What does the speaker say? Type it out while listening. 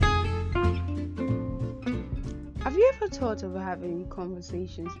Have you ever thought of having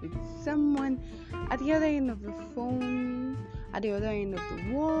conversations with someone at the other end of the phone, at the other end of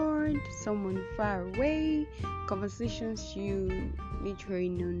the world, someone far away, conversations you literally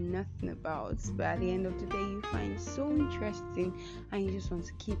know nothing about, but at the end of the day you find so interesting and you just want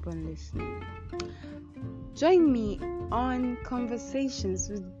to keep on listening? Join me on Conversations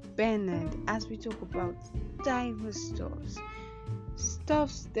with Bernard as we talk about diverse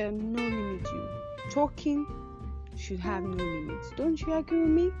stuffs that no limit you. Talking should have no limits. Don't you agree with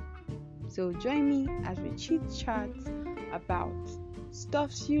me? So join me as we chit chat about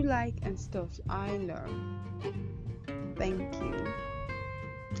stuffs you like and stuffs I love. Thank you.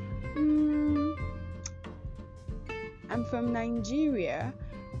 I'm from Nigeria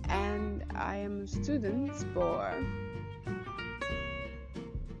and I am a student, but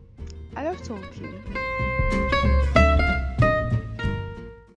I love talking.